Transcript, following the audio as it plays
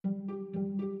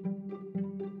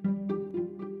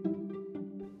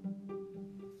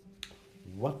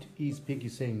What is Piggy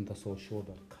saying? That's our show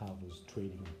that covers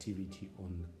trading activity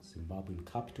on Zimbabwean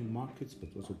capital markets, but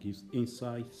also gives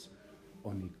insights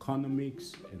on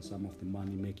economics and some of the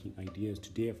money-making ideas.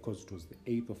 Today, of course, it was the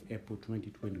 8th of April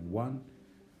 2021.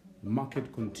 The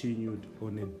market continued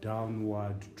on a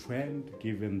downward trend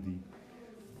given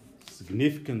the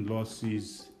significant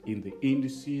losses in the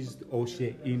indices. The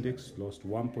all-share index lost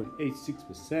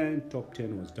 1.86%, top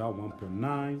 10 was down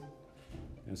 1.9%,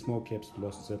 and small caps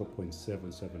lost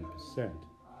 0.77%.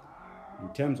 In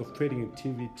terms of trading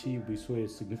activity, we saw a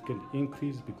significant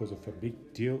increase because of a big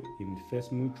deal in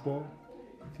First Mutual.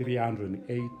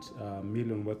 308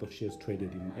 million worth of shares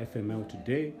traded in FML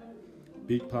today.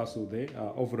 Big parcel there.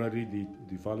 Overall, the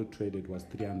value traded was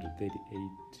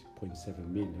 338.7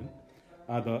 million.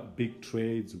 Other big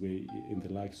trades were in the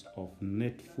likes of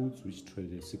Netfoods, which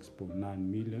traded 6.9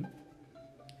 million.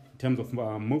 In terms of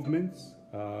movements,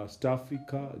 South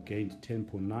Africa gained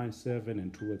 10.97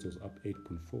 and Truworths was up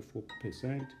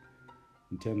 8.44%.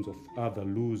 In terms of other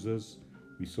losers,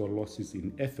 we saw losses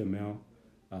in FML.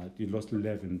 It lost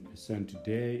 11%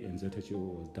 today, and ZHO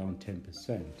was down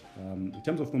 10%. In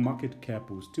terms of the market cap,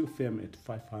 we're still firm at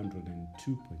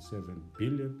 502.7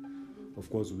 billion. Of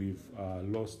course, we've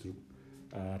lost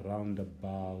around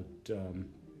about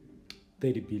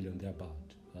 30 billion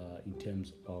thereabout in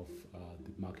terms of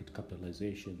the market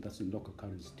capitalization. That's in local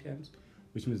currency terms,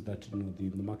 which means that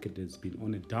the market has been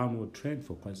on a downward trend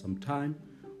for quite some time.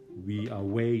 We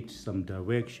await some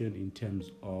direction in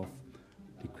terms of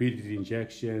liquidity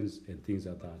injections and things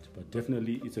like that. But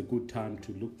definitely it's a good time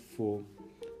to look for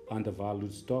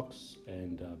undervalued stocks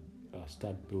and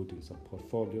start building some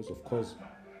portfolios. Of course,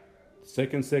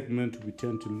 second segment, we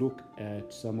tend to look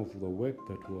at some of the work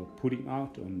that we're putting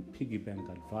out on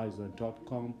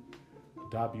piggybankadvisor.com,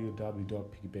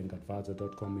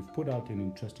 www.piggybankadvisor.com. We've put out an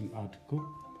interesting article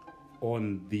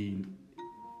on the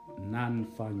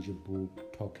non-fungible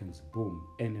tokens boom,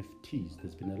 NFTs.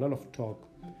 There's been a lot of talk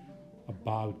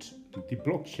about the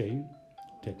blockchain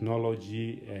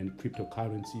technology and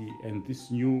cryptocurrency and this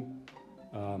new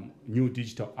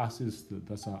digital assets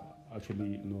that's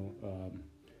actually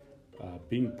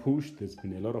being pushed. There's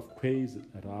been a lot of craze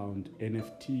around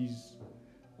NFTs.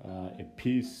 A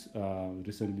piece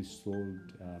recently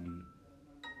sold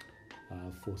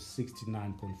for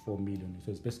 69.4 million.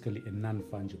 So it's basically a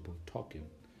non-fungible token.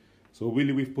 So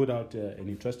really, we've put out an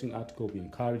interesting article. We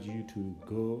encourage you to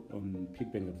go on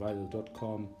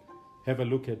piggybankadvisor.com, have a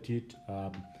look at it.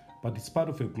 But it's part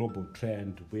of a global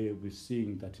trend where we're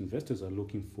seeing that investors are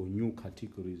looking for new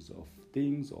categories of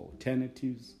things or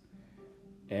alternatives.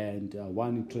 And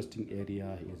one interesting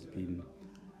area has been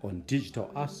on digital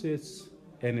assets,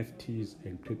 NFTs,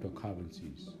 and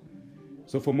cryptocurrencies.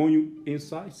 So for more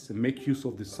insights, make use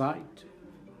of the site,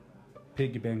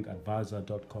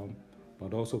 piggybankadvisor.com.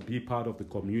 But also be part of the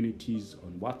communities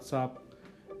on WhatsApp,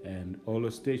 and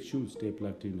always stay tuned, stay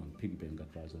plugged in on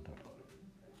piggybankadvisor.com.